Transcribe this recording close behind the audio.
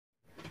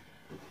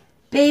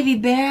Baby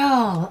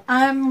Belle,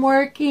 I'm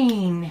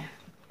working.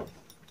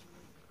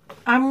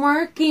 I'm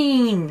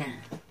working.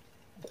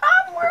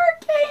 I'm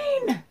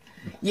working.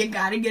 You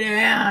gotta get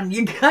around.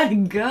 You gotta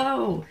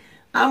go.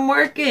 I'm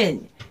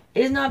working.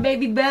 It's not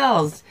Baby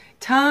Belle's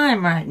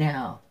time right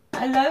now.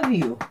 I love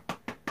you,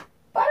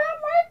 but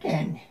I'm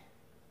working.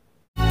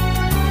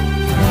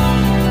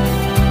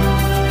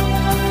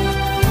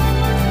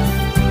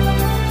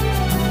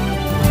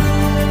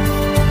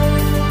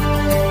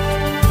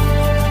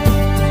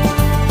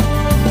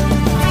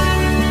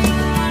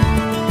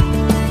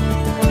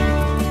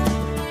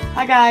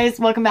 Hi guys,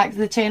 welcome back to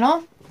the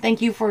channel.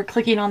 Thank you for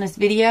clicking on this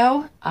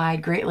video. I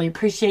greatly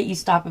appreciate you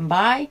stopping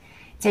by,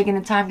 taking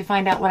the time to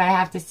find out what I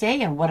have to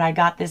say and what I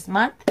got this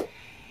month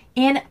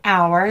in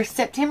our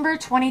September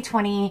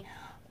 2020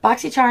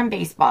 Boxycharm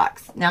base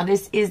box. Now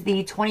this is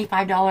the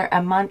 $25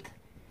 a month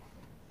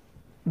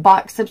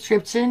box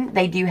subscription.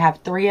 They do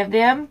have 3 of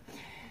them.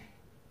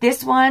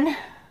 This one,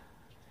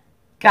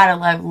 gotta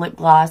love lip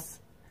gloss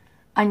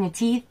on your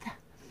teeth.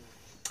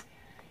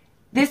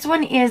 This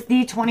one is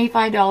the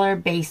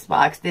 $25 base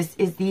box. This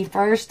is the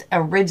first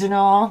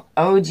original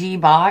OG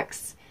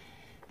box.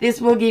 This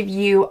will give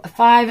you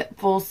 5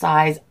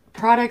 full-size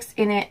products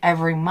in it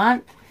every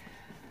month.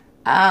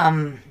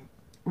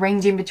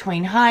 Ranging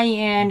between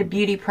high-end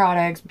beauty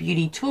products,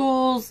 beauty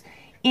tools,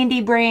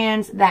 indie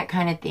brands, that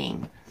kind of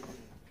thing.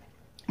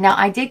 Now,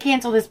 I did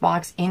cancel this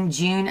box in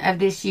June of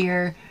this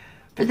year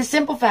for the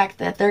simple fact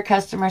that their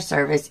customer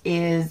service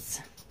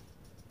is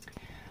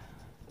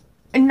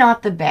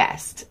not the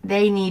best.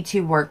 They need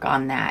to work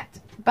on that.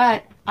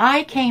 But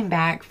I came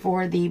back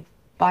for the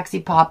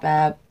Boxy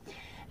pop-up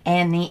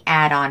and the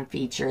add-on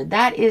feature.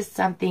 That is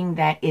something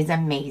that is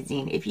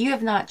amazing. If you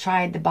have not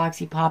tried the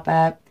Boxy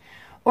pop-up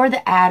or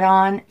the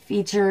add-on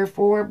feature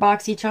for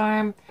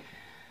Boxycharm,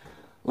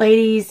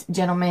 ladies,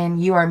 gentlemen,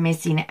 you are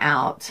missing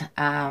out.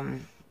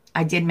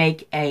 I did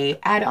make a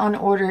add-on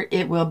order.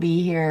 It will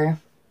be here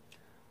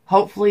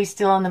hopefully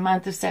still in the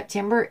month of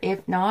September.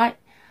 If not,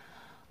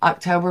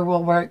 October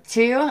will work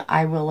too.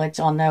 I will let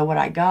y'all know what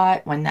I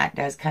got when that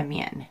does come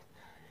in.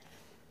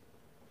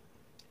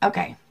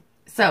 Okay,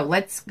 so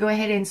let's go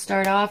ahead and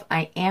start off.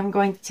 I am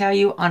going to tell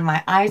you on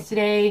my eyes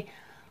today,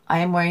 I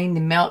am wearing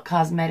the Melt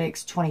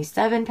Cosmetics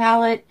 27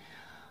 palette.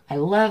 I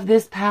love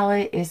this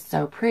palette. It's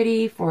so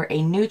pretty for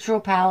a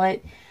neutral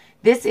palette.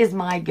 This is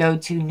my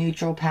go-to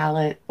neutral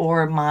palette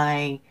or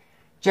my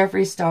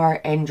Jeffree Star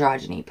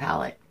Androgyny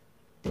palette.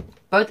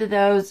 Both of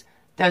those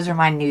are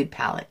my nude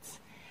palettes.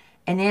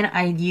 And then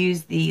I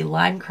use the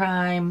Lime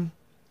Crime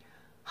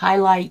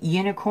Highlight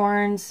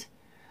Unicorns.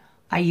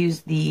 I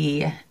use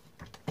the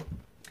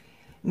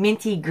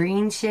Minty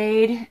Green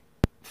shade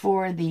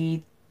for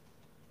the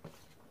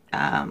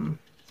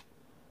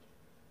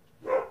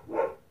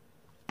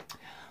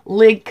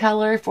lid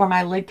color. For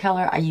my lid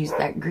color, I use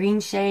that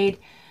green shade.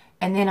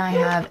 And then I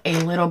have a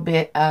little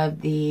bit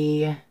of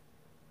this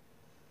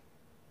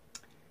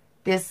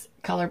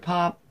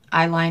ColourPop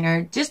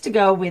eyeliner just to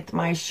go with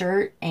my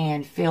shirt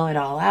and fill it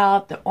all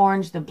out. The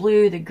orange, the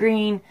blue, the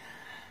green.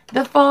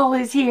 The fall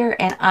is here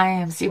and I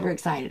am super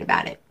excited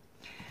about it.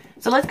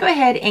 So let's go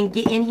ahead and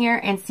get in here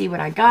and see what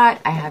I got.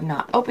 I have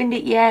not opened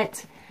it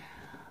yet.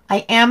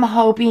 I am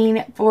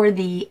hoping for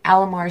the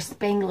Alamar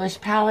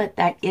Spanglish palette.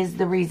 That is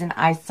the reason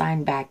I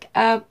signed back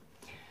up.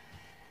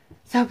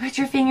 So put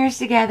your fingers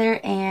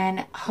together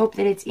and hope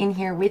that it's in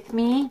here with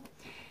me.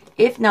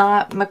 If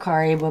not,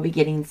 Makari will be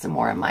getting some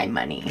more of my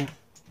money.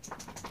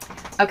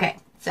 Okay,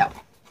 so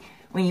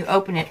when you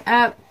open it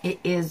up, it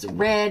is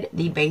red.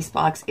 The base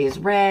box is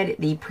red.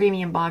 The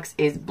premium box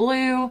is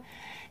blue.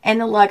 And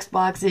the luxe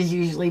box is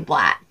usually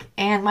black.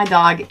 And my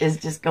dog is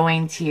just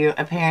going to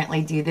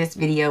apparently do this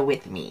video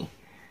with me.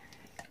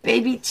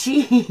 Baby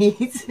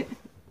cheese.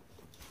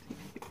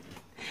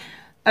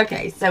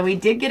 Okay, so we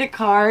did get a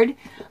card.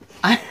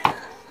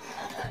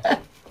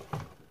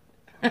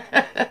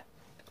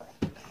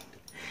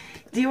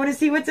 Do you want to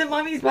see what's in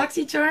Mommy's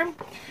Boxycharm?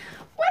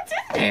 What's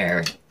in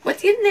there?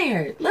 What's in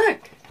there?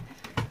 Look.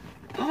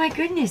 Oh my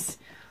goodness.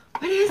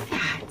 What is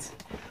that?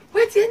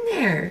 What's in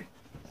there?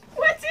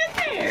 What's in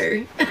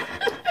there?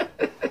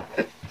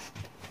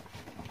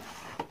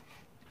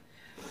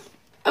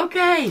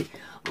 Okay.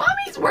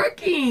 Mommy's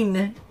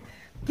working.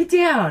 Get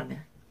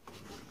down.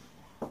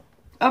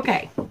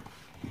 Okay.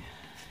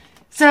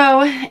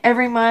 So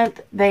every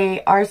month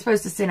they are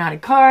supposed to send out a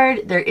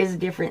card. There is a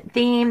different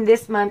theme.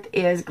 This month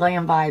is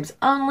Glam Vibes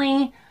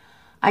only.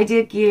 I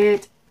did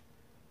get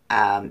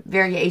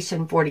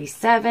Varation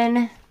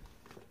 47.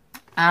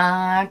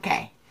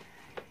 Okay.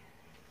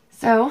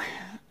 So,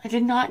 I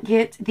did not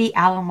get the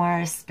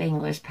Alamar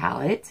Spanglish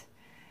palette.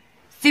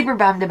 Super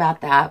bummed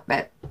about that,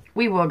 but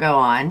we will go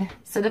on.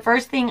 So, the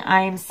first thing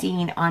I am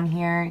seeing on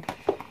here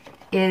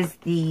is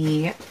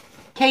the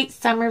Kate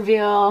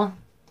Somerville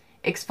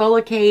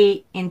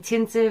Exfoliate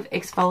Intensive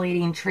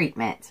Exfoliating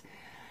Treatment.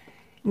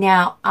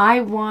 Now,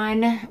 I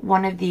won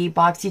one of the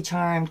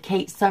Boxycharm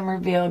Kate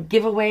Somerville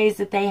giveaways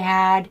that they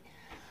had.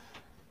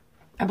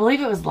 I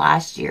believe it was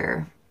last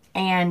year.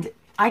 And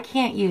I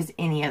can't use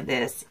any of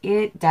this.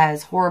 It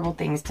does horrible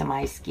things to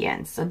my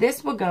skin. So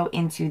this will go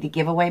into the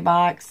giveaway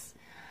box.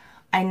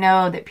 I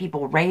know that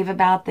people rave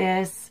about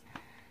this.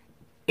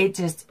 It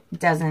just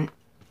doesn't,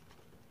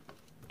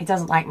 it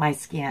doesn't like my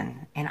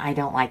skin, and I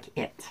don't like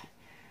it.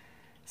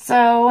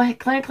 So,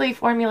 clinically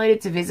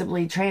formulated to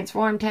visibly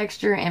transform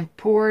texture and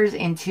pores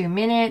in 2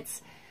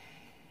 minutes.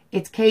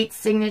 It's Kate's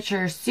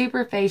signature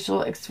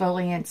superfacial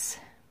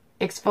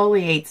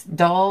exfoliates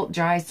dull,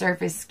 dry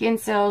surface skin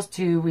cells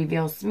to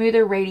reveal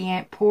smoother,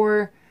 radiant,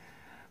 pore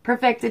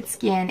perfected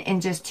skin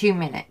in just 2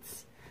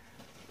 minutes.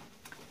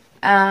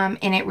 And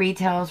it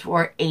retails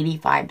for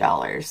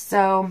 $85.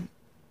 So,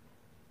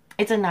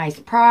 it's a nice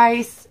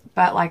price,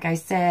 but like I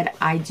said,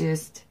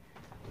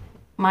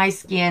 my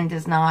skin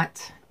does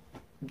not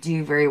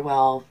do very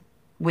well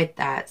with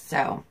that.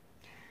 So,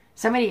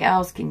 somebody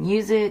else can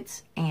use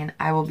it, and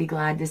I will be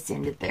glad to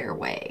send it their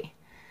way.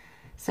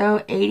 So,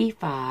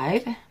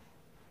 $85.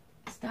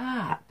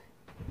 Stop.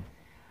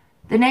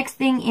 The next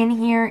thing in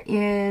here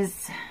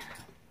is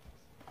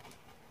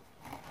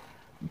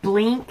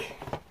Blink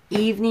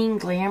Evening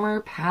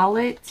Glamour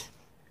Palette.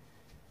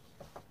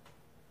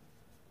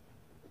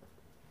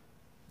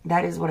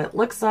 That is what it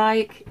looks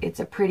like. It's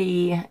a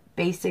pretty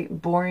basic,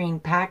 boring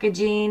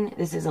packaging.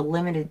 This is a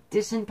limited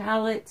edition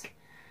palette.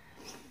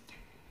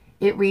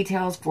 It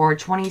retails for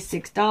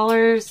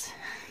 $26.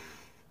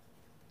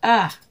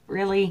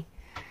 Really?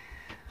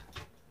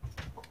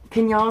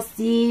 Can y'all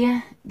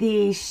see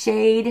the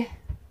shade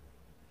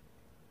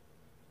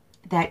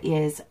that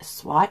is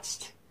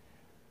swatched?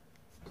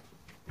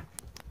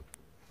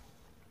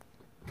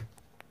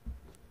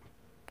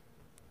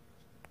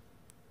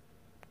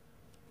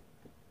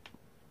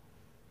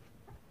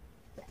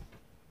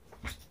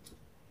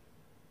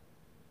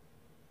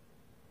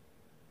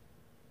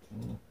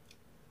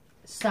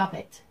 Stop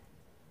it.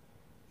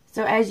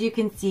 So as you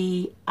can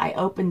see, I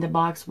opened the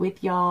box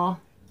with y'all.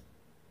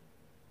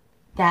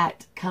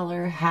 That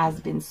color has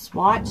been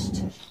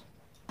swatched.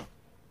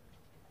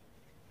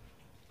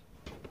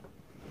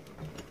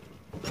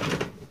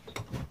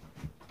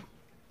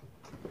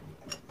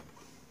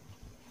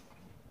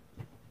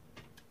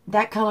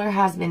 That color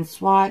has been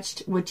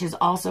swatched, which is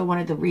also one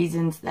of the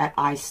reasons that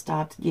I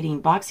stopped getting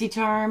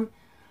Boxycharm.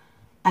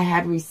 I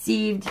have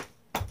received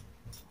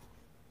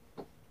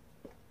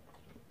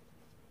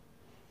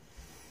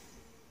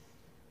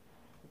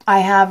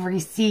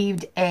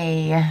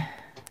a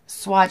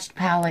swatched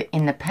palette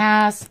in the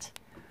past.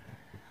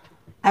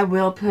 I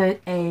will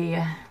put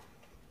a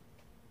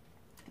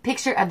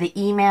picture of the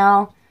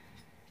email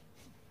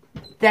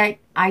that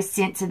I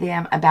sent to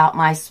them about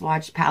my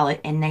swatched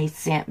palette, and they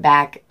sent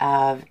back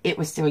it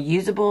was still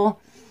usable.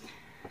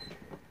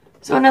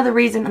 So another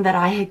reason that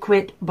I had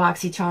quit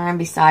Boxycharm,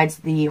 besides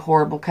the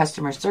horrible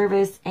customer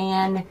service,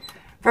 and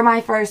for my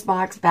first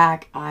box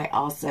back, I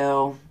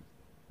also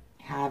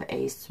have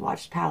a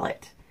swatched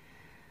palette.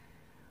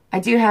 I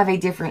do have a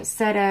different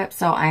setup,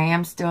 so I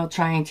am still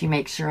trying to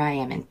make sure I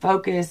am in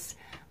focus.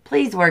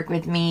 Please work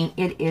with me.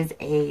 It is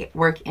a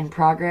work in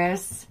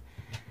progress.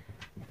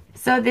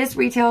 So this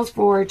retails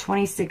for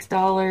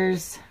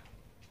 $26.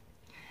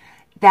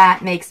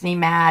 That makes me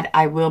mad.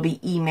 I will be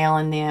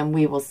emailing them.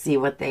 We will see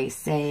what they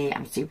say.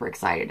 I'm super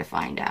excited to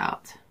find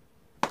out.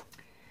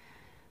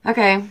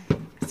 Okay,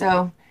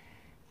 so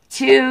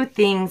 2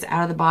 things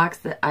out of the box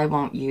that I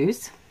won't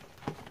use.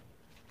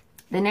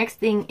 The next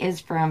thing is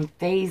from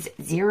Phase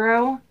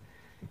Zero.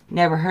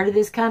 Never heard of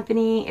this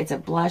company. It's a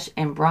blush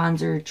and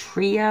bronzer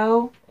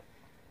trio.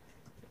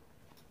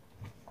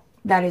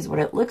 That is what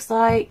it looks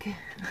like.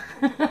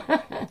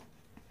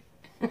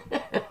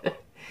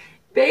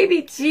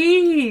 Baby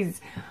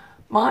cheese.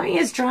 Mommy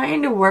is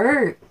trying to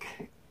work.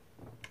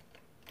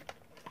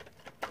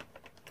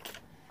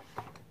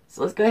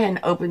 So let's go ahead and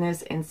open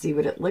this and see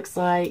what it looks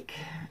like.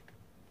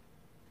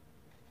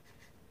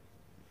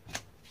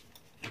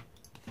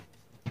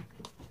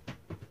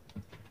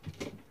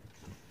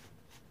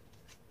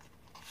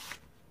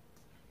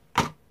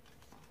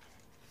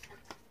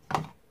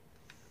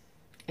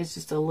 It's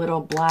just a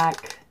little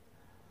black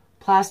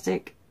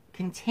plastic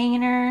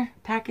container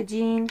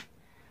packaging.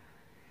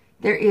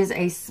 There is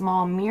a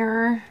small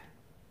mirror.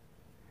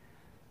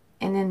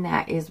 And then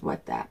that is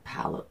what that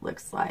palette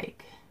looks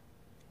like.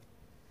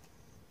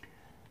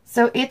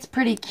 So it's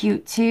pretty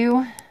cute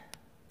too. I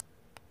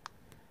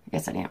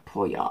guess I didn't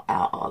pull y'all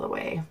out all the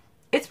way.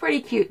 It's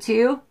pretty cute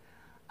too.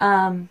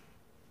 I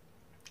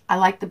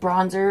like the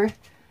bronzer,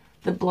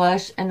 the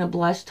blush, and the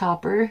blush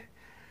topper.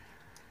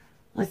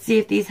 Let's see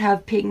if these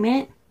have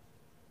pigment.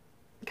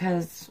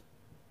 Because,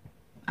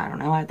 I don't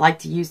know, I'd like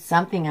to use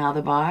something out of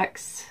the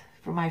box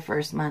for my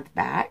first month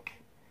back.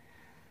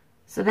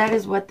 So that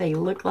is what they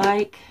look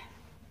like.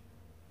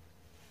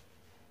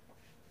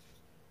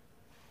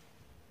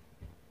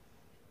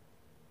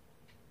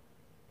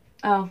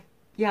 Oh,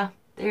 yeah,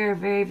 they're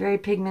very, very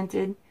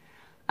pigmented.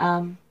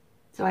 So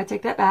I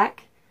take that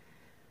back.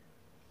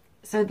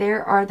 So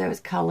there are those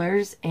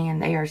colors, and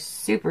they are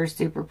super,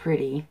 super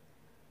pretty.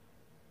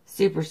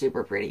 Super,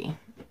 super pretty.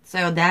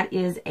 So that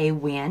is a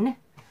win.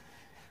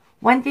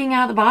 one thing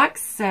out of the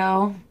box,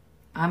 so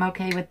I'm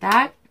okay with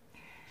that.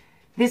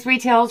 This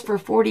retails for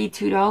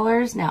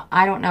 $42. Now,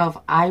 I don't know if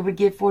I would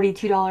give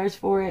 $42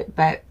 for it,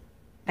 but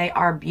they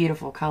are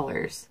beautiful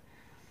colors.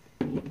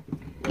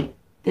 The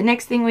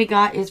next thing we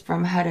got is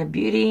from Huda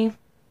Beauty.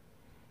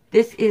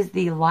 This is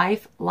the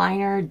Life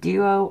Liner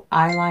Duo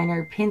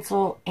Eyeliner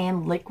Pencil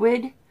and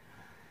Liquid.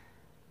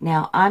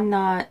 Now, I'm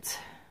not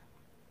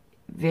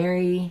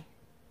very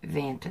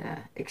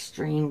Vanta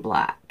Extreme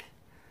Black.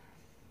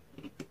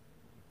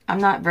 I'm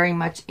not very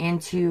much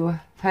into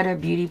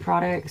Huda Beauty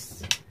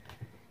products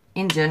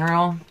in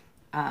general.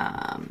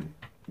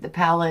 The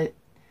palette,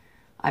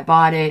 I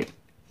bought it,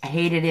 I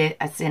hated it,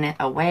 I sent it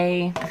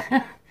away.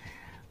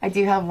 I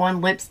do have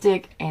one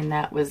lipstick, and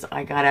that was,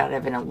 I got out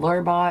of an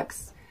Allure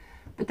box.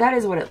 But that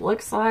is what it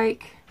looks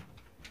like.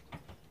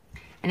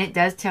 And it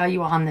does tell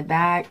you on the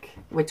back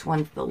which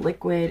one's the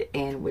liquid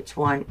and which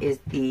one is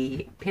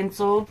the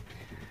pencil,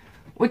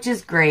 which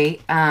is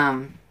great.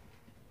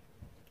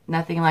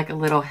 Nothing like a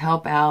little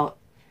help out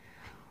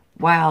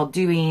while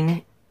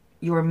doing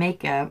your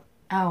makeup.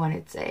 Oh, and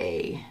it's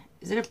a,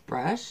 is it a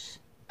brush?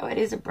 Oh, it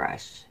is a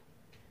brush.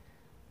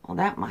 Well,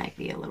 that might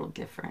be a little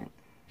different.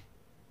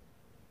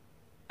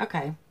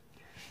 Okay.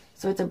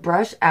 So it's a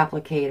brush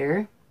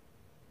applicator.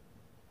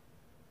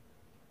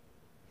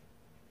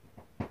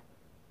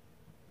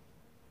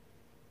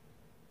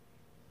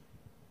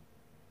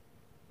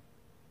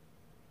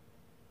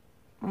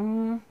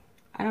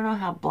 I don't know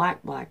how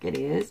black it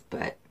is,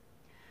 but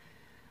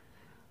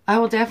I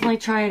will definitely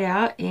try it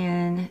out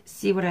and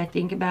see what I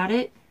think about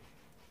it.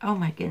 Oh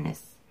my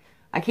goodness.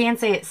 I can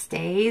say it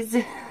stays.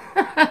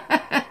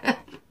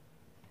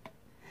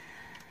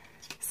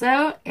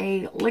 So,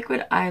 a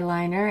liquid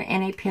eyeliner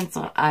and a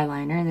pencil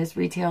eyeliner, and this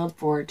retailed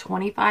for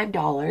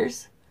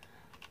 $25.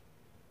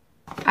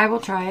 I will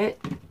try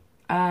it.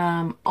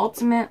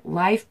 Ultimate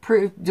Life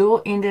Proof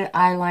Dual-Ended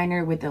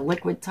Eyeliner with a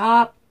liquid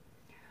top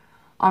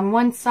on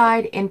one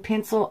side and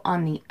pencil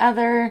on the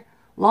other.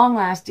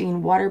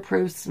 Long-lasting,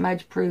 waterproof,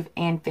 smudge-proof,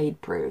 and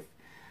fade-proof.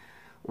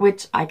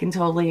 Which I can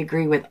totally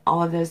agree with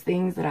all of those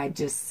things that I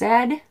just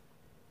said.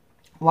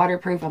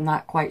 Waterproof, I'm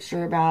not quite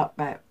sure about,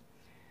 but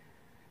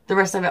the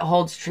rest of it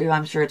holds true.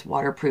 I'm sure it's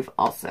waterproof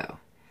also.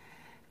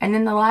 And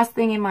then the last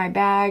thing in my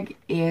bag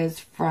is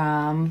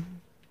from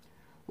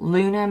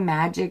Luna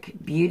Magic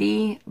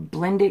Beauty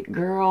Blend It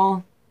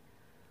Girl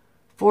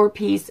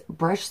 4-piece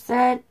brush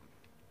set.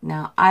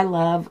 Now, I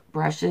love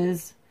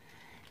brushes.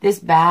 This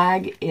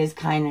bag is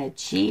kind of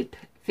cheap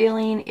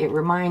feeling. It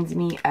reminds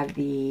me of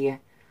the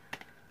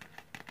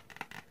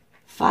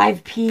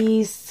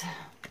 5-piece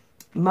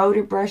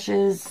motor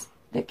brushes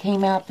that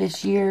came out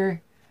this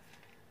year.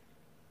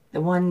 The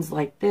ones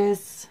like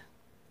this.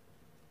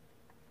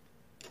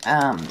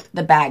 The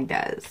bag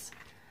does.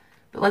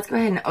 But let's go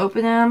ahead and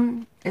open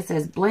them. It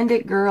says Blend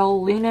It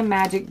Girl Luna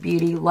Magic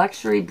Beauty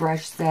Luxury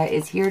Brush Set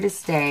is here to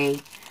stay.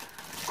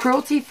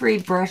 Cruelty-free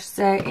brush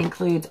set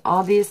includes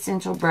all the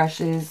essential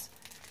brushes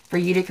for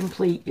you to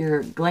complete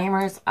your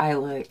glamorous eye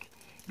look.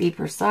 Be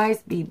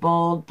precise, be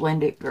bold,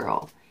 blend it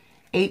girl.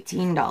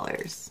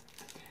 $18.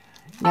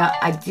 Now,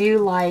 I do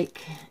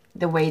like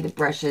the way the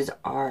brushes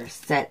are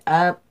set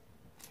up.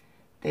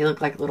 They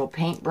look like little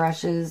paint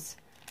brushes.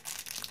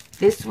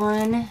 This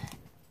one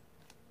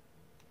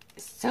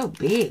is so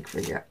big for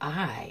your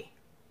eye.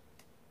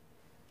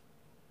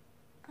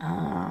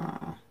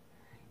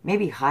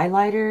 Maybe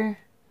highlighter.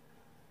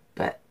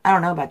 But I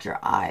don't know about your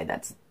eye.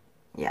 That's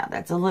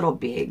a little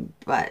big.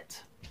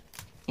 But,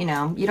 you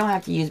know, you don't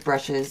have to use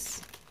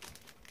brushes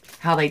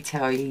how they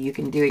tell you. You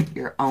can do it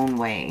your own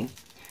way.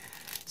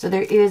 So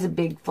there is a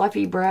big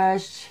fluffy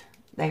brush.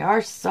 They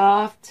are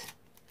soft.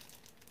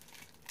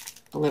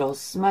 A little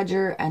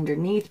smudger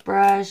underneath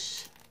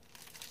brush.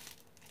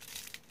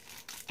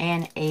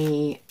 And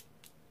a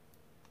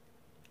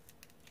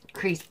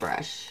crease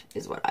brush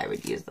is what I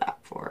would use that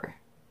for.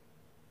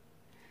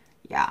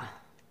 Yeah.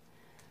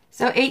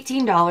 So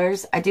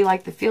 $18. I do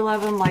like the feel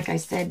of them. Like I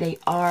said, they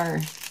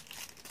are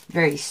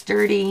very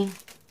sturdy.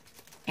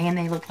 And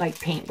they look like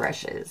paint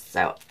brushes.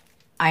 So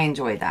I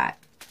enjoy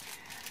that.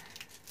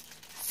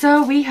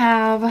 So we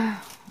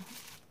have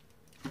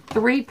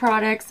 3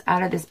 products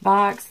out of this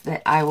box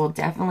that I will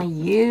definitely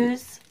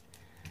use.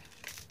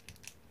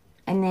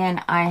 And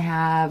then I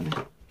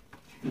have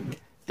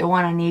the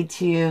one I need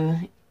to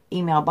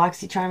email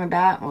Boxycharm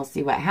about. And we'll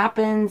see what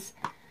happens.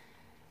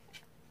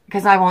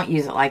 Because I won't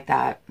use it like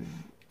that.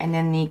 And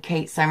then the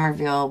Kate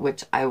Somerville,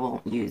 which I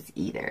won't use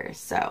either.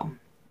 So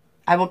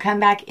I will come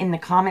back in the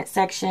comment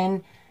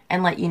section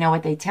and let you know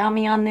what they tell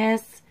me on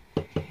this.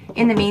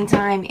 In the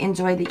meantime,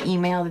 enjoy the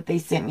email that they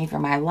sent me for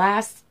my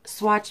last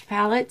swatch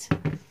palette.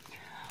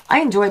 I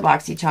enjoy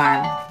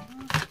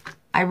Boxycharm.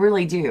 I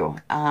really do.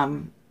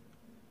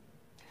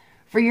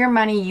 For your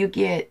money, you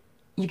get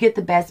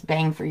the best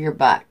bang for your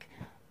buck.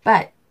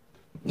 But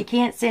you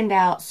can't send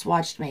out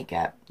swatched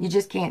makeup. You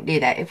just can't do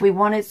that. If we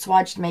wanted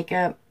swatched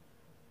makeup,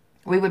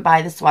 we would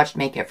buy the swatched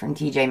makeup from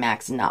TJ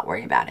Maxx and not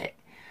worry about it.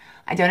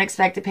 I don't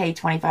expect to pay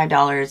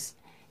 $25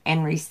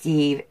 and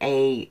receive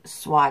a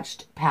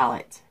swatched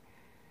palette.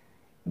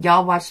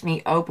 y'all watched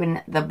me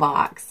open the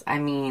box. I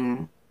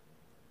mean,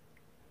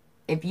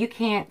 if you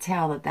can't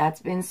tell that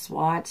that's been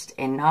swatched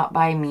and not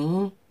by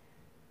me,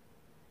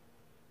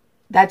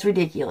 that's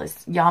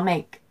ridiculous. Y'all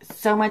make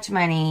so much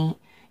money.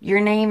 Your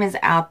name is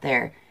out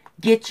there.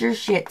 Get your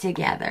shit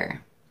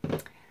together.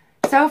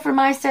 So for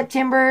my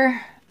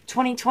September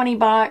 2020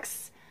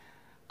 box,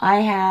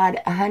 I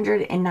had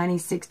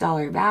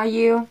 $196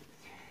 value.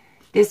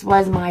 This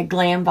was my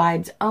Glam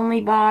Vibes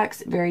Only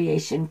box,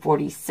 variation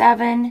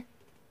 47.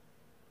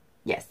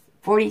 Yes,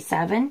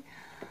 47.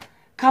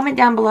 Comment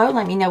down below.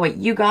 Let me know what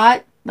you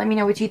got. Let me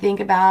know what you think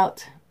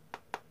about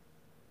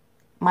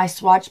my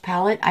swatch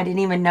palette. I didn't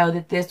even know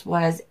that this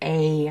was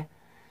a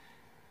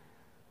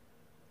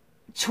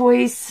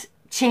choice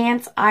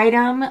chance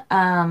item.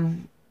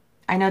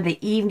 I know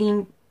the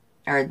evening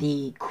or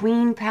the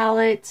Queen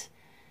palette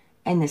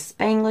and the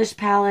Spanglish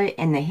palette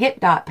and the Hip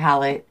Dot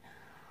palette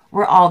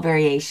were all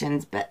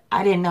variations, but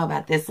I didn't know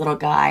about this little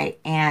guy,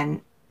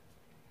 and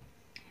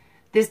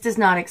this does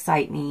not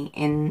excite me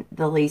in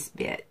the least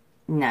bit.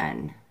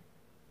 None.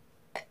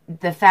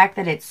 The fact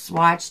that it's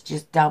swatched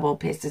just double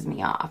pisses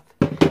me off.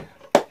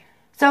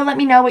 So let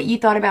me know what you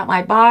thought about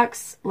my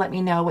box. Let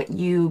me know what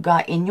you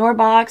got in your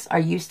box. Are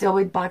you still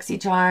with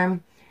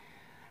Boxycharm?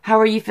 How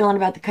are you feeling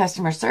about the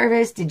customer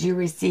service? Did you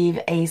receive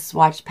a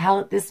swatch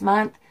palette this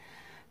month?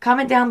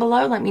 Comment down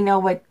below. Let me know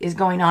what is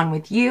going on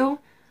with you.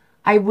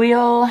 I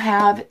will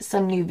have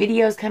some new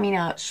videos coming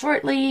out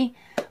shortly.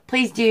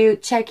 Please do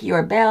check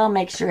your bell.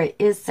 Make sure it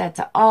is set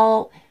to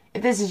all.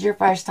 If this is your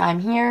first time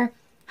here,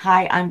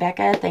 hi, I'm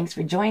Becca. Thanks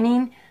for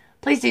joining.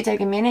 Please do take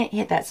a minute,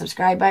 hit that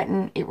subscribe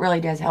button. It really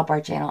does help our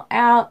channel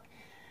out.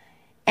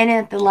 And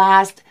at the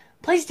last,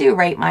 please do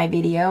rate my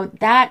video.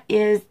 That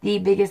is the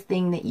biggest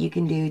thing that you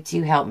can do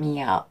to help me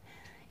out.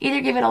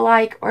 Either give it a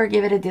like or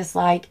give it a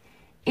dislike.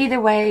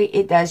 Either way,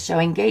 it does show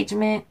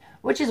engagement,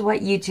 which is what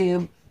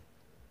YouTube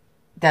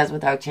does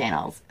with our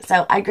channels.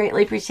 So I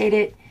greatly appreciate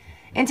it.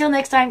 Until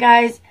next time,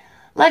 guys,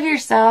 love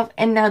yourself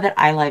and know that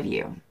I love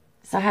you.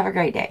 So have a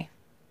great day.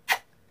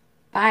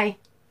 Bye.